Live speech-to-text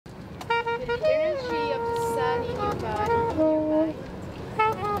your body, your mind.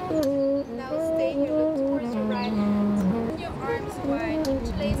 Now stay here, look towards your right hand. Open your arms wide,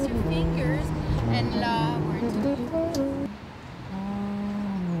 interlace your fingers and lower to the earth.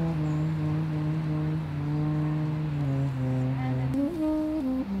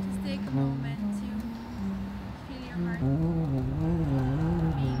 Just take a moment to feel your heart being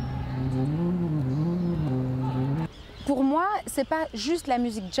here. Pour moi, c'est pas juste la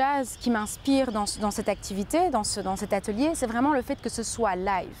musique jazz qui m'inspire dans cette activité, dans cet atelier, c'est vraiment le fait que ce soit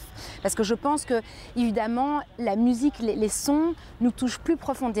live. Parce que je pense que, évidemment, la musique, les sons nous touchent plus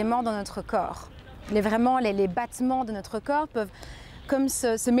profondément dans notre corps. Vraiment, les battements de notre corps peuvent comme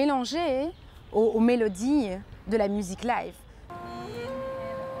se mélanger aux mélodies de la musique live.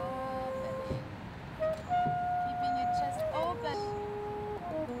 Keeping your chest open.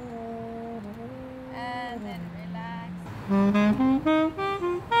 And then relax.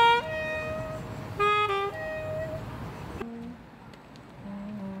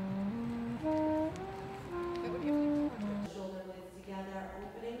 Shoulder blades together,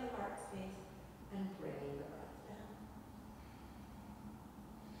 opening the heart space and bringing the breath down.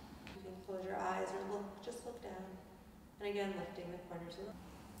 You can close your eyes or just look down. And again, lifting the corners of the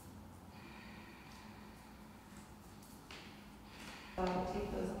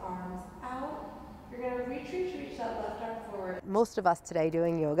take those arms out. You're going to reach that left arm forward. Most of us today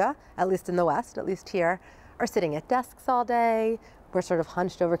doing yoga, at least in the West, at least here, are sitting at desks all day. We're sort of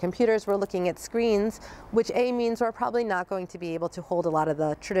hunched over computers. We're looking at screens, which means we're probably not going to be able to hold a lot of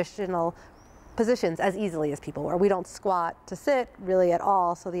the traditional positions as easily as people were. We don't squat to sit really at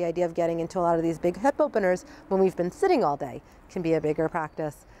all, so the idea of getting into a lot of these big hip openers when we've been sitting all day can be a bigger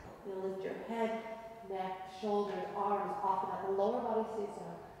practice. You'll lift your head, neck, shoulders, arms off and up. The lower body stays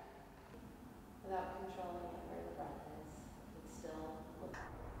down. Without controlling where the breath is. It's still.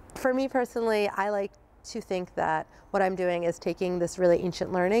 For me personally, I like to think that what I'm doing is taking this really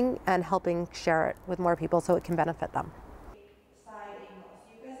ancient learning and helping share it with more people so it can benefit them. Side angles.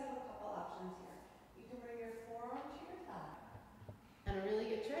 You guys have a couple options here. You can bring your forearm to your thigh. And a really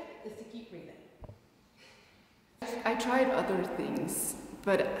good trick is to keep breathing. I tried other things,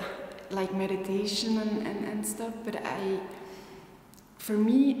 but like meditation and stuff, but for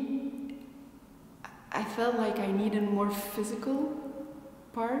me, I felt like I needed more physical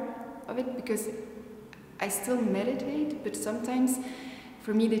part of it because I still meditate, but sometimes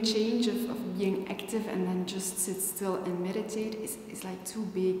for me the change of being active and then just sit still and meditate is like too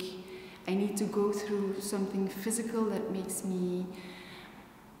big. I need to go through something physical that makes me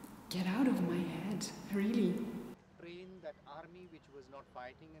get out of my head, really. Train that army which was not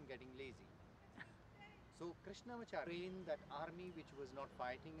fighting and getting lazy. So Krishnamacharya trained that army which was not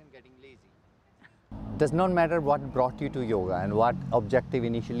fighting and getting lazy. Does not matter what brought you to yoga and what objective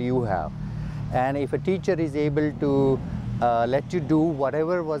initially you have. And if a teacher is able to let you do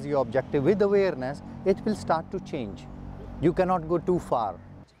whatever was your objective with awareness, it will start to change. You cannot go too far.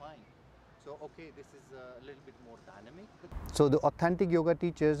 It's fine. So, okay, this is a little bit more dynamic. So the authentic yoga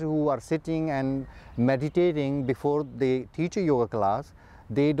teachers who are sitting and meditating before they teach a yoga class,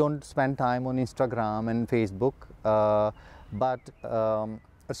 they don't spend time on Instagram and Facebook,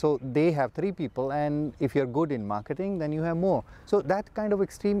 so they have 3 people, and if you're good in marketing, then you have more. So that kind of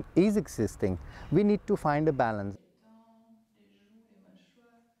extreme is existing. We need to find a balance.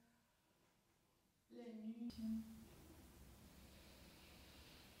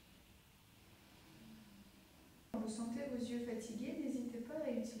 Quand vous sentez vos yeux fatigués, n'hésitez pas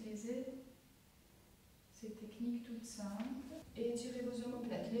à utiliser ces techniques toutes simples. Et étirez vos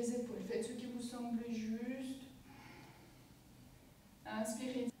omoplates, les épaules, faites ce qui vous semble juste.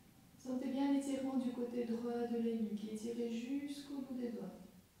 Inspirez. Sentez bien l'étirement du côté droit de la nuque, étirez jusqu'au bout des doigts.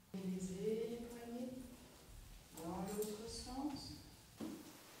 Mobilisez les poignets dans l'autre sens.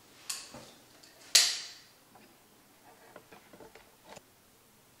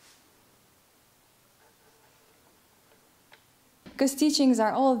 Because teachings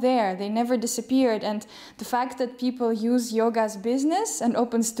are all there, they never disappeared, and the fact that people use yoga as business and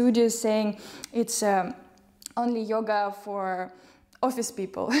open studios saying it's only yoga for office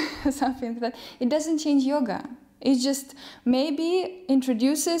people, something like that, it doesn't change yoga. It just maybe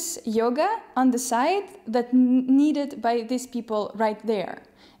introduces yoga on the side that needed by these people right there.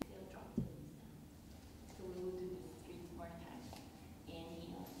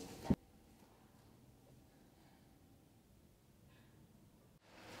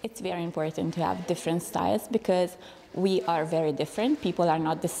 It's very important to have different styles because we are very different. People are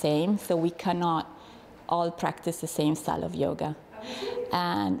not the same, so we cannot all practice the same style of yoga.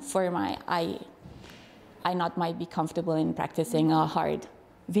 And for I might be comfortable in practicing a hard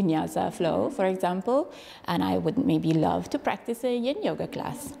vinyasa flow, for example, and I would maybe love to practice a yin yoga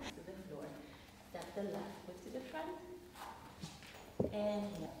class. To the floor. Step the left foot to the front.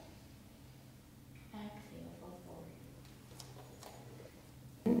 And exhale, fall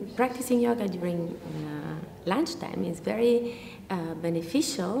forward. Practicing yoga during lunchtime is very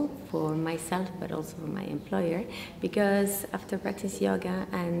beneficial for myself but also for my employer, because after practice yoga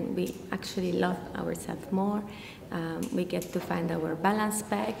and we actually love ourselves more, we get to find our balance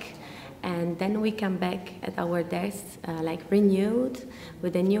back, and then we come back at our desks like renewed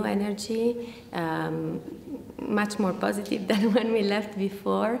with a new energy, much more positive than when we left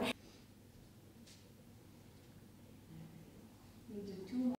before.